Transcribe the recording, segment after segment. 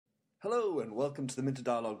Hello and welcome to the Minter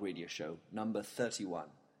Dialogue radio show, number 31.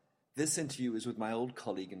 This interview is with my old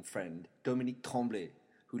colleague and friend, Dominic Tremblay,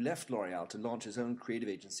 who left L'Oréal to launch his own creative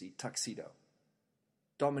agency, Tuxedo.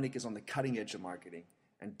 Dominic is on the cutting edge of marketing,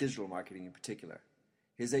 and digital marketing in particular.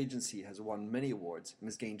 His agency has won many awards and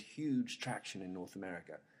has gained huge traction in North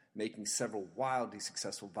America, making several wildly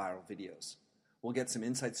successful viral videos. We'll get some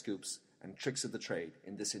inside scoops and tricks of the trade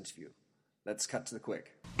in this interview. Let's cut to the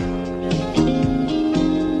quick.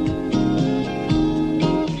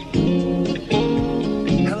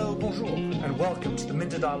 Welcome to the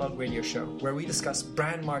Minter Dialogue radio show, where we discuss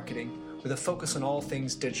brand marketing with a focus on all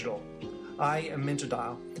things digital. I am Minter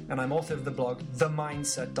Dial, and I'm author of the blog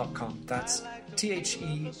themindset.com. That's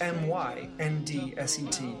TheMyndset,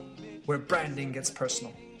 where branding gets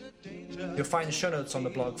personal. You'll find the show notes on the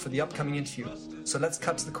blog for the upcoming interview. So let's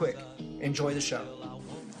cut to the quick. Enjoy the show.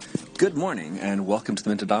 Good morning and welcome to the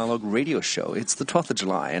Minter Dialogue radio show. It's the 12th of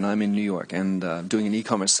July and I'm in New York and doing an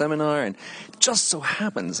e-commerce seminar, and it just so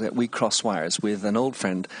happens that we cross wires with an old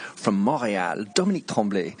friend from Montreal, Dominic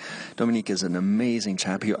Tremblay. Dominic is an amazing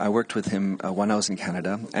chap. I worked with him when I was in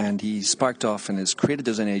Canada, and he sparked off and has created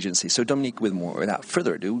his own agency. So Dominic, without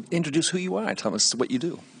further ado, introduce who you are. Tell us what you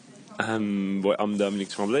do. I'm Dominic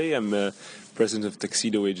Tremblay. I'm president of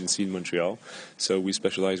Tuxedo agency in Montreal. So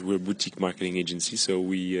we're a boutique marketing agency. So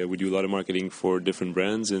we do a lot of marketing for different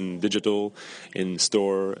brands in digital, in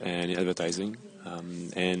store, and in advertising.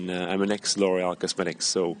 And I'm an ex-L'Oréal Cosmetics,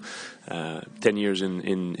 so 10 years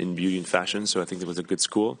in beauty and fashion, so I think it was a good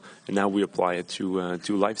school. And now we apply it to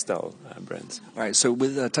lifestyle brands. All right, so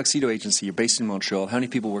with Tuxedo Agency, you're based in Montreal. How many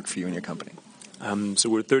people work for you in your company? So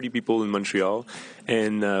we're 30 people in Montreal,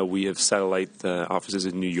 and we have satellite offices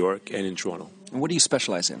in New York and in Toronto. And what do you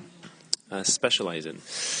specialize in? We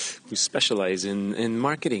specialize in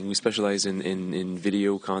marketing. We specialize in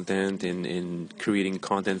video content, in creating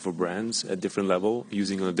content for brands at different level,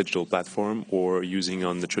 using on a digital platform or using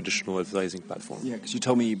on the traditional advertising platform. Yeah, because you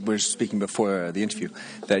told me, we were speaking before the interview,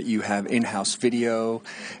 that you have in-house video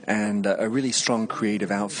and a really strong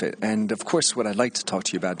creative outfit. And of course, what I'd like to talk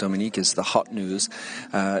to you about, Dominique, is the hot news,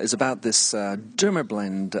 is about this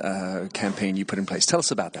Dermablend campaign you put in place. Tell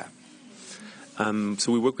us about that.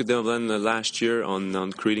 So we worked with Dominic last year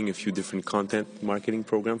on creating a few different content marketing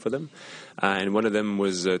program for them. And one of them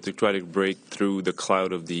was to try to break through the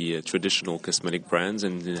cloud of the traditional cosmetic brands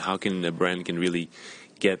and how can a brand can really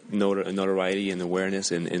get notoriety and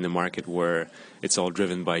awareness in the market where it's all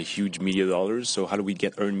driven by huge media dollars. So how do we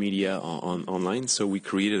get earned media online? So we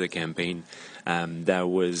created a campaign that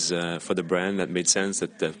was for the brand that made sense,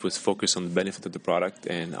 that was focused on the benefit of the product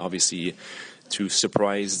and obviously to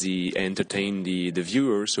surprise entertain the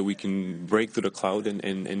viewer, so we can break through the cloud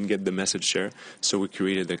and get the message there. So we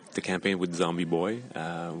created the campaign with Zombie Boy,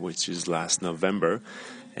 which is last November,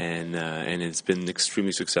 and it's been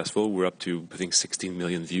extremely successful. We're up to, I think, 16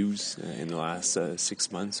 million views in the last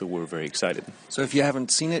 6 months, so we're very excited. So if you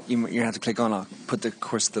haven't seen it, you have to click on. I'll put, of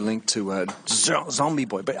course, the link to Zombie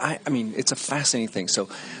Boy. But I mean, it's a fascinating thing. So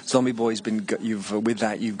Zombie Boy's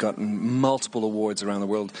you've gotten multiple awards around the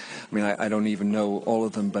world. I mean, I don't even know all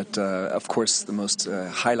of them, but of course, the most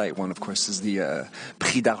highlight one, of course, is the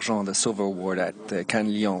Prix d'Argent, the Silver Award at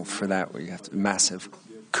Cannes Lions. For that, where you have massive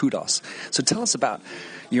kudos. So tell us about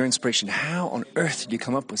your inspiration. How on earth did you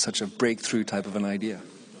come up with such a breakthrough type of an idea?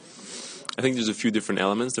 I think there's a few different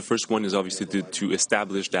elements. The first one is obviously to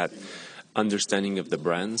establish that understanding of the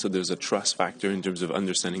brand. So there's a trust factor in terms of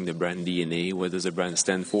understanding the brand DNA. What does the brand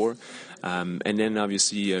stand for? And then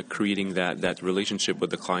obviously creating that relationship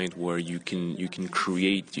with the client where you can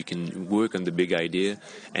work on the big idea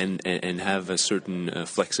and have a certain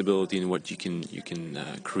flexibility in what you can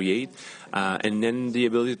create, and then the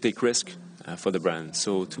ability to take risk for the brand.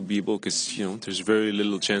 So to be able, because there's very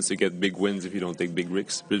little chance to get big wins if you don't take big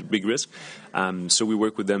risks. So we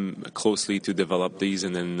work with them closely to develop these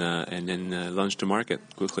and then launch to market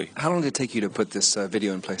quickly. How long did it take you to put this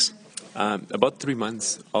video in place? About 3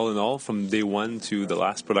 months, all in all, from day one to the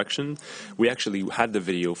last production. We actually had the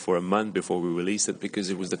video for a month before we released it because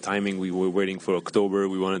it was the timing. We were waiting for October.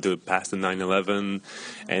 We wanted to pass the 9/11,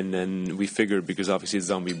 and then we figured, because obviously it's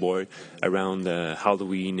Zombie Boy, around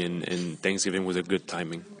Halloween and Thanksgiving was a good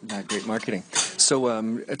timing. Great marketing. So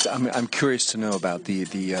I'm curious to know about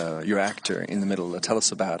your actor in the middle. Tell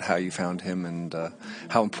us about how you found him and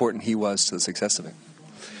how important he was to the success of it.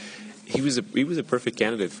 He was a perfect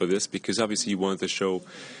candidate for this because obviously you wanted to show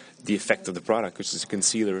the effect of the product, which is a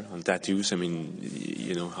concealer on tattoos. I mean,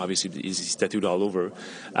 obviously he's tattooed all over,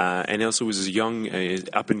 and also was a young,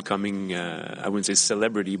 up-and-coming, I wouldn't say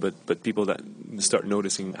celebrity, but people that start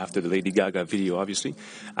noticing after the Lady Gaga video, obviously.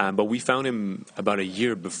 But we found him about a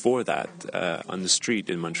year before that on the street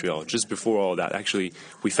in Montreal. Just before all that, actually,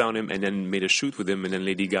 we found him and then made a shoot with him, and then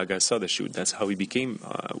Lady Gaga saw the shoot. That's how he became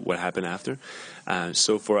what happened after.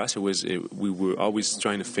 So for us, we were always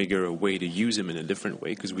trying to figure a way to use him in a different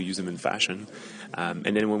way, because we use him in fashion.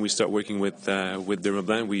 And then when we start working with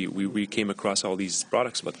Tremblay, we came across all these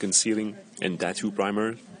products about concealing and tattoo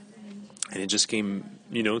primer, and it just came,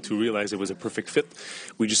 to realize it was a perfect fit.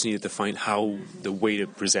 We just needed to find the way to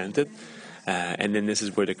present it. And then this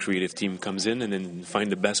is where the creative team comes in, and then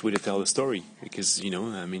find the best way to tell the story. Because,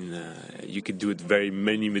 you could do it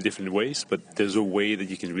many different ways, but there's a way that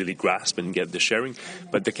you can really grasp and get the sharing.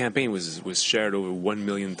 But the campaign was shared over 1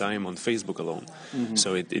 million times on Facebook alone. Mm-hmm.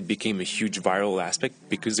 So it became a huge viral aspect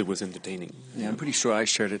because it was entertaining. Yeah, I'm pretty sure I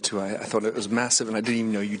shared it too. I thought it was massive, and I didn't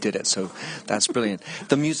even know you did it. So that's brilliant.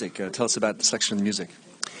 The music, tell us about the selection of the music.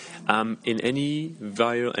 In any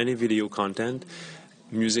video content,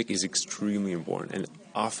 music is extremely important and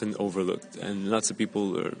often overlooked, and lots of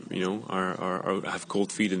people have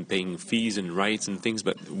cold feet in paying fees and rights and things,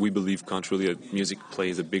 but we believe contrarily that music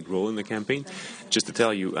plays a big role in the campaign. Just to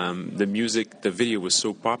tell you, the video was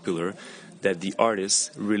so popular that the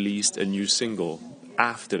artist released a new single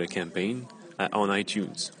after the campaign on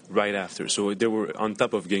iTunes right after. So they were on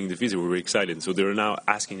top of getting the fees. They were very excited. So they were now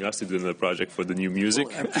asking us to do another project for the new music.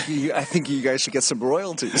 Well, I think you guys should get some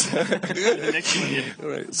royalties. Next year. All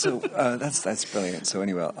right. So that's brilliant. So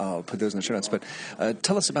anyway, I'll put those in the show notes. But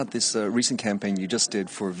tell us about this recent campaign you just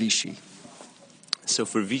did for Vichy. So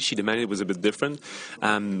for Vichy, the mandate was a bit different.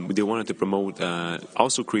 They wanted to promote,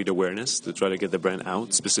 also create awareness to try to get the brand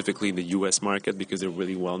out, specifically in the U.S. market, because they're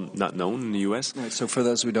really well not known in the U.S. Right, so for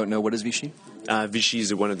those who don't know, what is Vichy? Vichy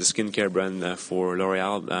is one of the skincare brands for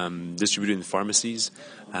L'Oreal, distributed in pharmacies.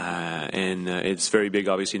 And it's very big,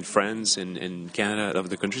 obviously, in France and in Canada,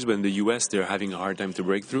 other countries. But in the U.S., they're having a hard time to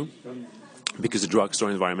break through, because the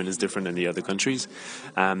drugstore environment is different than the other countries.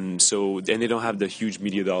 And they don't have the huge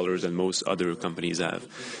media dollars that most other companies have.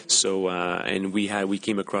 So, and we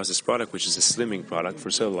came across this product, which is a slimming product for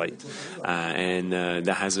cellulite. And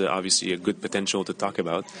that has obviously a good potential to talk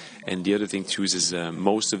about. And the other thing, too, is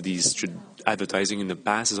most of these advertising in the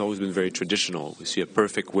past has always been very traditional. We see a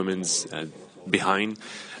perfect women's behind,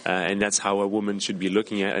 and that's how a woman should be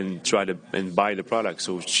looking at and try to buy the product.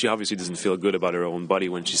 So she obviously doesn't feel good about her own body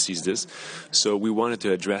when she sees this. So we wanted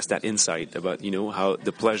to address that insight about how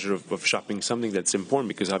the pleasure of shopping something that's important,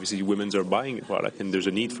 because obviously women are buying a product and there's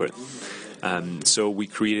a need for it. So we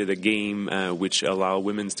created a game which allow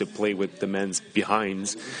women to play with the men's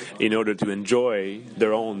behinds in order to enjoy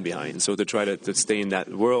their own behind. So to try to stay in that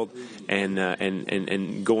world and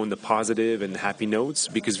go on the positive and happy notes,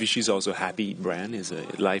 because Vichy is also a happy brand.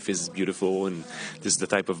 Life is beautiful, and this is the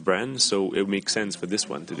type of brand. So it makes sense for this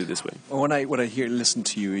one to do this way. Well, when I listen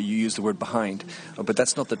to you, you use the word behind, but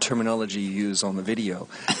that's not the terminology you use on the video.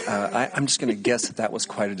 I'm just going to guess that was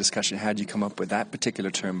quite a discussion. How did you come up with that particular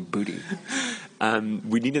term, booty?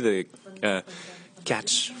 We needed a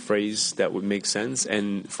catchphrase that would make sense,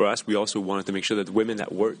 and for us, we also wanted to make sure that women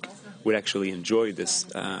at work would actually enjoy this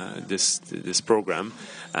program.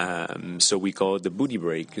 So we call it the booty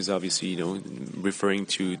break, because obviously, referring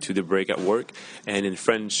to the break at work. And in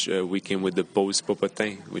French, we came with the pause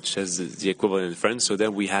popotin, which has the equivalent in French. So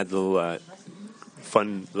then we had a little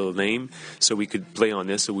fun little name, so we could play on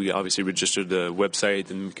this. So we obviously registered the website,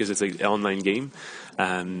 and because it's an online game,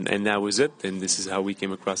 and that was it. And this is how we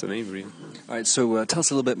came across the name, really. All right, so tell us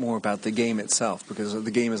a little bit more about the game itself, because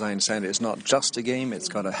the game, as I understand it, is not just a game; it's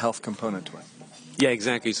got a health component to it. Yeah,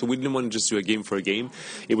 exactly. So we didn't want to just do a game for a game.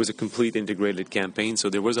 It was a complete integrated campaign.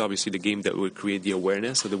 So there was obviously the game that would create the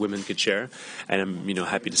awareness so the women could share. And I'm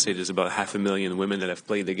happy to say there's about 500,000 women that have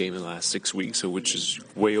played the game in the last 6 weeks, so which is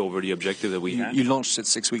way over the objective that we had. You launched it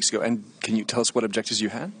 6 weeks ago, and can you tell us what objectives you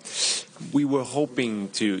had? We were hoping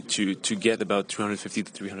to get about 250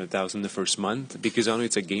 to 300,000 the first month, because I know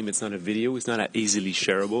it's a game, it's not a video, it's not easily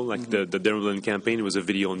shareable. Like the Tremblay campaign, it was a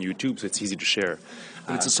video on YouTube, so it's easy to share.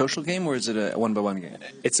 But it's a social game, or is it a one-by-one game?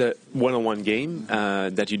 It's a one-on-one game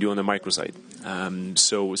that you do on the microsite.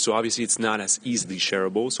 So obviously it's not as easily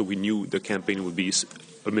shareable, so we knew the campaign would be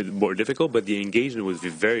a bit more difficult, but the engagement was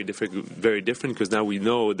very different because now we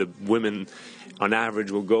know the women on average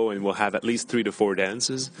will go and will have at least 3 to 4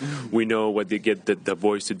 dances. We know what they get the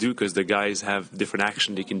boys to do because the guys have different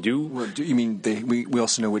action they can do. Well, do you mean we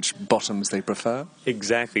also know which bottoms they prefer?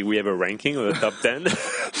 Exactly. We have a ranking of the top 10.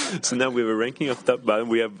 So now we have a ranking of top bottom.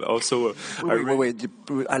 We have also wait.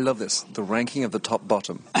 I love this. The ranking of the top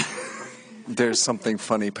bottom. There's something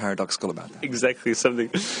funny, paradoxical about that. Exactly, something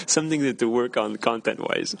to work on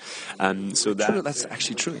content-wise. So that's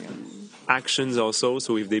actually true. Yeah. Actions also,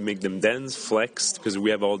 so if they make them dance, flex, because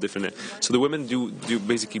we have all different. So the women do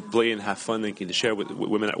basically play and have fun and can share with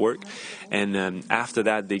women at work, and after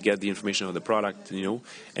that they get the information on the product,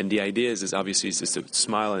 And the idea is obviously is just to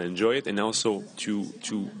smile and enjoy it, and also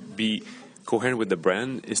to be coherent with the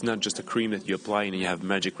brand. It's not just a cream that you apply and you have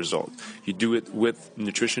magic result. You do it with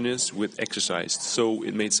nutritionists, with exercise. So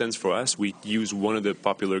it made sense for us. We used one of the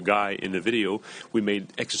popular guy in the video. We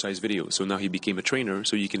made exercise videos. So now he became a trainer.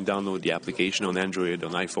 So you can download the application on Android,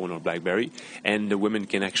 on iPhone or BlackBerry, and the women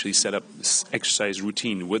can actually set up exercise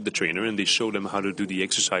routine with the trainer, and they show them how to do the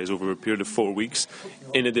exercise over a period of 4 weeks,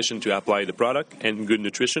 in addition to apply the product and good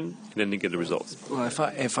nutrition, and then they get the results. Well,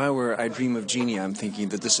 if I were I Dream of Genie, I'm thinking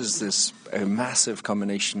that this is a massive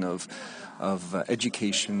combination of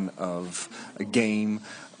education, of a game,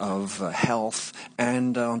 of health,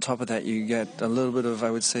 and on top of that, you get a little bit of, I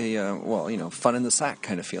would say, fun in the sack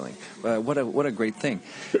kind of feeling. What a great thing!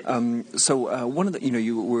 So one of the,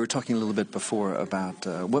 we were talking a little bit before about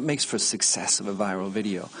what makes for success of a viral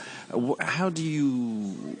video. How do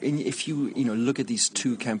you, if you look at these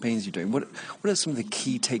 2 campaigns you're doing, what are some of the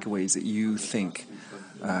key takeaways that you think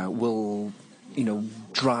will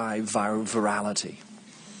drive virality?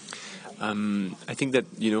 I think that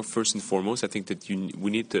first and foremost, I think that we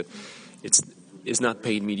need to. It's not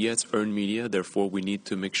paid media; it's earned media. Therefore, we need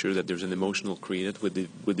to make sure that there's an emotional created with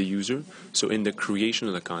the user. So, in the creation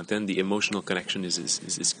of the content, the emotional connection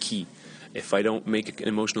is key. If I don't make an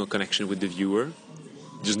emotional connection with the viewer,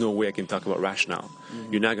 there's no way I can talk about rationale.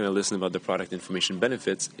 Mm-hmm. You're not going to listen about the product information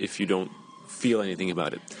benefits if you don't feel anything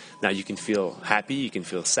about it. Now you can feel happy, you can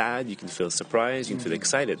feel sad, you can feel surprised, you can feel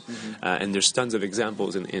excited, and there's tons of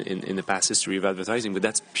examples in the past history of advertising, but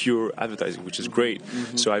that's pure advertising, which is great.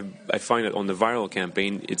 So I find that on the viral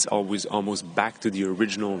campaign, it's always almost back to the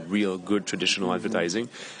original, real, good, traditional advertising,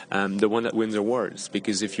 the one that wins awards,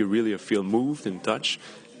 because if you really feel moved and touched,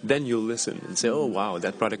 then you'll listen and say, oh, wow,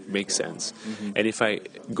 that product makes sense. And if I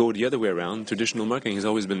go the other way around, traditional marketing has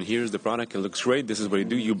always been, here's the product, it looks great, this is what you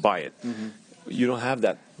do, you buy it. You don't have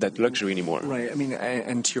that luxury anymore. Right. I mean,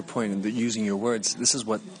 and to your point, and using your words, this is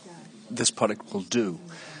what this product will do.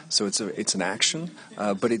 So it's an action,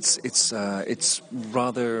 but it's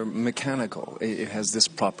rather mechanical. It has this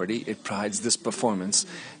property, it provides this performance,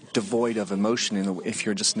 devoid of emotion if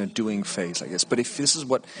you're just in a doing phase like this. But if this is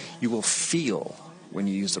what you will feel when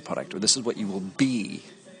you use the product, or this is what you will be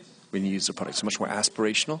when you use the product, so much more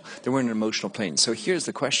aspirational, then we're in an emotional plane. So here's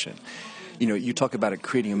the question. You talk about it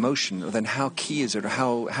creating emotion, then how key is it, or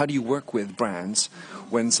how do you work with brands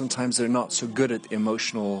when sometimes they're not so good at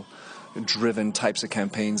emotional driven types of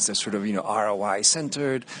campaigns? They're sort of, ROI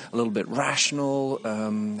centered, a little bit rational.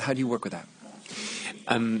 How do you work with that?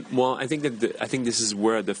 Well, I think this is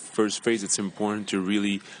where the first phase, it's important to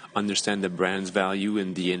really understand the brand's value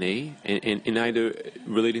and DNA in either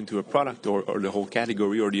relating to a product or the whole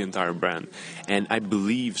category or the entire brand. And I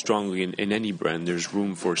believe strongly in any brand there's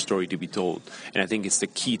room for a story to be told. And I think it's the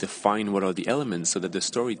key to find what are the elements so that the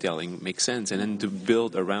storytelling makes sense, and then to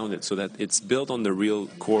build around it so that it's built on the real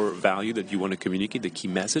core value that you want to communicate, the key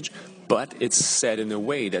message, but it's said in a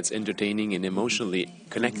way that's entertaining and emotionally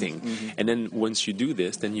connecting. And then once you do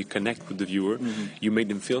this, then you connect with the viewer, you make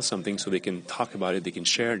them feel something so they can talk about it, they can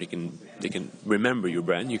share, they can remember your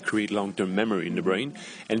brand, you create long-term memory in the brain,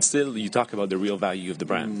 and still you talk about the real value of the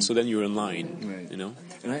brand. So then you're in line, right.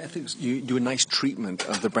 And I think you do a nice treatment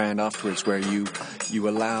of the brand afterwards, where you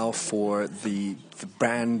allow for the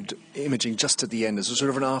brand imaging just at the end as a sort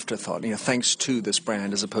of an afterthought, thanks to this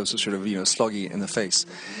brand, as opposed to sort of, sloggy in the face.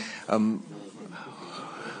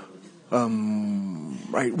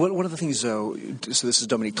 Right. One of the things, so this is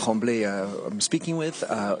Dominic Tremblay I'm speaking with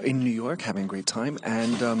in New York, having a great time.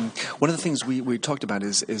 And one of the things we talked about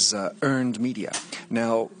is earned media.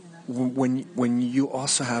 Now, when you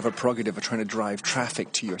also have a prerogative of trying to drive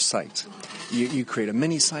traffic to your site, you create a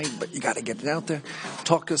mini site, but you got to get it out there.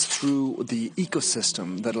 Talk us through the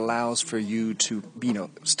ecosystem that allows for you to,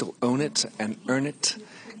 still own it and earn it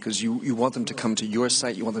Because you want them to come to your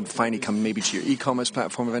site, you want them to finally come maybe to your e-commerce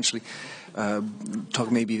platform eventually. Talk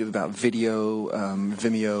maybe about video,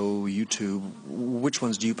 Vimeo, YouTube. Which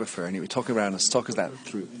ones do you prefer? Anyway, talk us that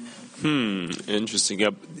through. Interesting. Yeah.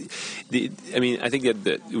 I think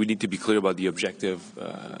that we need to be clear about the objective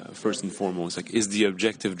first and foremost. Like, is the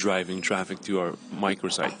objective driving traffic to our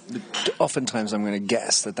microsite? Oftentimes, I'm going to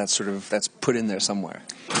guess that's put in there somewhere.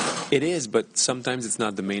 It is, but sometimes it's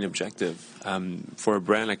not the main objective. For a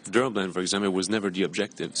brand like Tremblay, for example, it was never the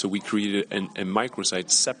objective. So we created a microsite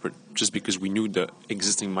separate, just because we knew the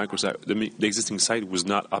existing microsite, the existing site was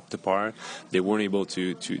not up to par. They weren't able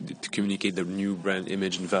to communicate the new brand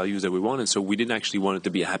image and values that we wanted. So we didn't actually want it to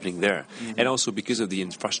be happening there. Mm-hmm. And also because of the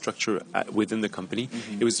infrastructure within the company,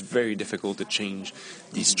 it was very difficult to change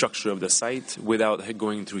the structure of the site without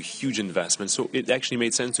going through huge investment. So it actually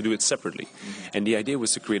made sense to do it separately. And the idea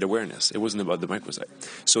was to create awareness. It wasn't about the microsite.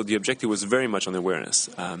 So the objective was very much on awareness,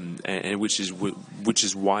 and which is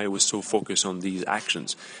why it was so focused on these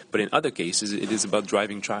actions. But in other cases, it is about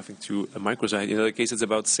driving traffic to a microsite. In other cases, it's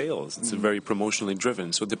about sales. It's very promotionally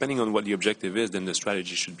driven. So depending on what the objective is, then the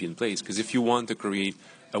strategy should be in place. Because if you want to create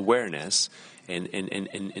awareness and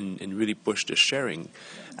really push the sharing,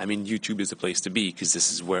 YouTube is the place to be, because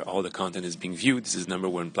this is where all the content is being viewed. This is the number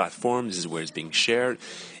one platform. This is where it's being shared.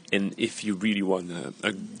 And if you really want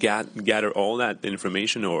to gather all that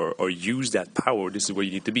information or use that power, this is where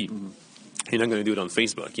you need to be. You're not going to do it on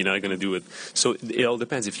Facebook. You're not going to do it. So it all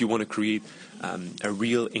depends. If you want to create a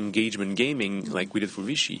real engagement gaming like we did for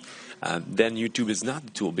Vichy, then YouTube is not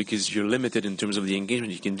the tool, because you're limited in terms of the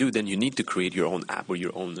engagement you can do. Then you need to create your own app or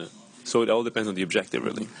your own. So it all depends on the objective,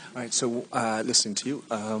 really. All right. So listening to you,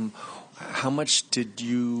 how much did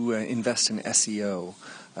you invest in SEO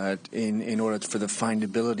in order for the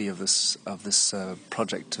findability of this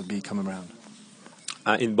project to come around?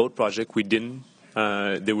 In both projects, we didn't.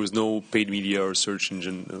 There was no paid media or search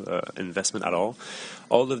engine investment at all.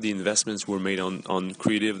 All of the investments were made on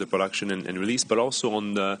creative, the production and release, but also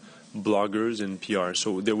on the bloggers and PR.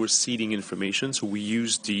 So there was seeding information. So we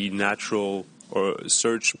used the natural or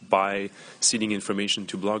search by seeding information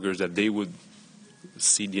to bloggers that they would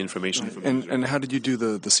seed the information. And how did you do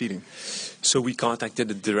the seeding? So we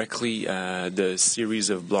contacted directly the series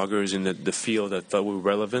of bloggers in the field that thought were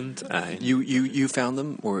relevant. You found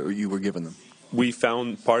them, or you were given them? We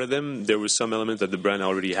found part of them. There was some elements that the brand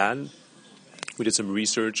already had. We did some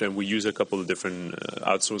research, and we used a couple of different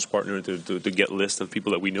outsourced partners to get lists of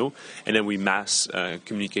people that we know. And then we mass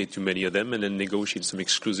communicate to many of them, and then negotiate some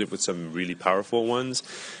exclusive with some really powerful ones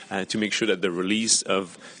to make sure that the release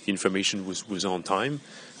of the information was on time.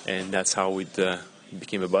 And that's how it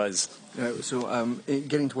became a buzz.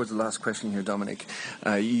 Getting towards the last question here, Dominic,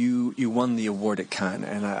 you won the award at Cannes,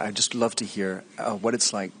 and I'd just love to hear what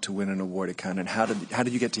it's like to win an award at Cannes, and how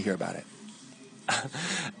did you get to hear about it?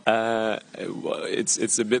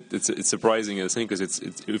 It's surprising, I think, because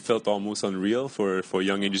it felt almost unreal for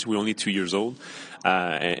young ages. We were only 2 years old,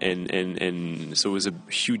 and so it was a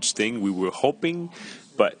huge thing. We were hoping,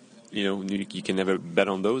 but you can never bet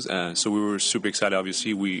on those. So we were super excited.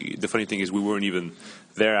 Obviously, the funny thing is we weren't even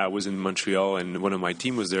there. I was in Montreal, and one of my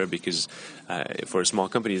team was there because for a small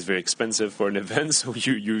company, it's very expensive for an event. So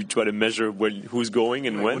you try to measure who's going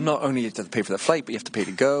and when. Well, not only do you have to pay for the flight, but you have to pay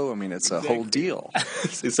to go. It's a whole deal.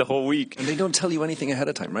 It's a whole week. And they don't tell you anything ahead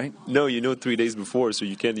of time, right? No, 3 days before, so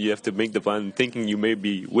you have to make the plan thinking you may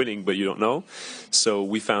be winning, but you don't know. So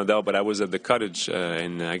we found out, but I was at the cottage,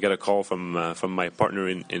 and I got a call from my partner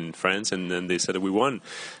in France, and then they said that we won.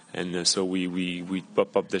 And so we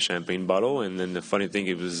pop up the champagne bottle, and then the funny thing,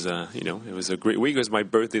 it was it was a great week. It was my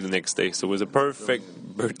birthday the next day, so it was a perfect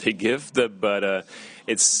birthday gift. But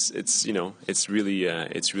it's really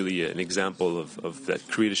an example of that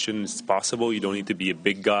creation is possible. You don't need to be a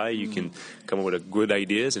big guy. You can come up with good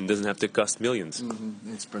ideas, and it doesn't have to cost millions.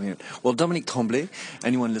 It's brilliant. Well, Dominic Tremblay,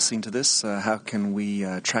 anyone listening to this, how can we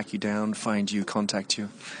track you down, find you, contact you,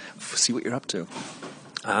 see what you're up to?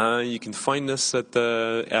 You can find us at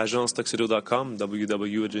agencetuxedo.com,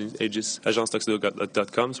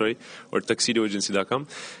 www.agencetuxedo.com, or tuxedoagency.com.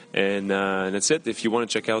 And that's it. If you want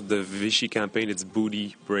to check out the Vichy campaign, it's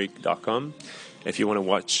bootybreak.com. If you want to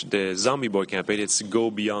watch the Zombie Boy campaign, it's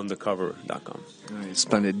gobeyondthecover.com. Right,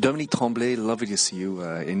 splendid. Dominic Tremblay, lovely to see you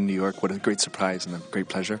in New York. What a great surprise and a great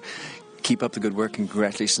pleasure. Keep up the good work, and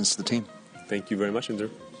congratulations to the team. Thank you very much,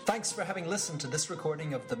 Andrew. Thanks for having listened to this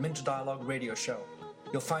recording of the Minter Dialogue radio show.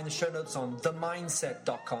 You'll find the show notes on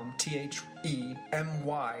themindset.com,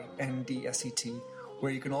 TheMyndset,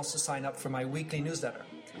 where you can also sign up for my weekly newsletter.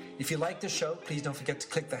 If you like the show, please don't forget to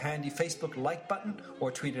click the handy Facebook like button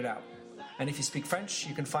or tweet it out. And if you speak French,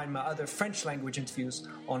 you can find my other French language interviews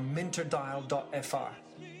on minterdial.fr.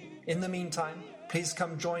 In the meantime, please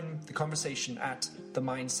come join the conversation at The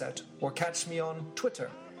Mindset or catch me on Twitter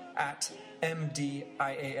at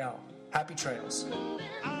MDIAL. Happy trails.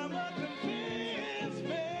 I'm a convinced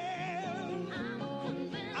man.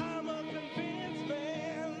 I'm a convinced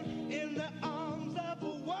man in the arms of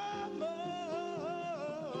a woman.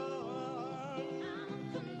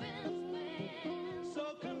 So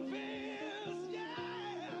convinced, yeah.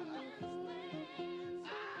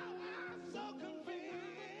 I'm so convinced.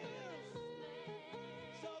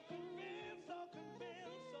 So convinced, so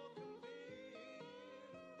convinced, so convinced.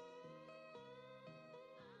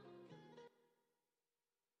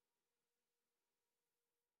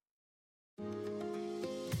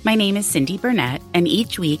 My name is Cindy Burnett, and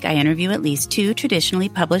each week I interview at least 2 traditionally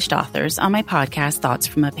published authors on my podcast, Thoughts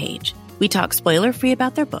from a Page. We talk spoiler-free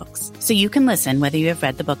about their books, so you can listen whether you have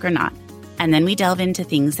read the book or not. And then we delve into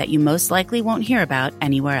things that you most likely won't hear about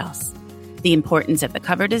anywhere else. The importance of the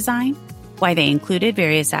cover design, why they included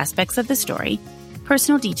various aspects of the story,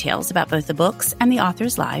 personal details about both the books and the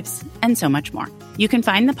authors' lives, and so much more. You can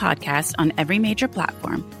find the podcast on every major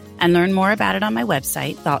platform and learn more about it on my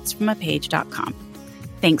website, thoughtsfromapage.com.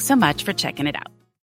 Thanks so much for checking it out.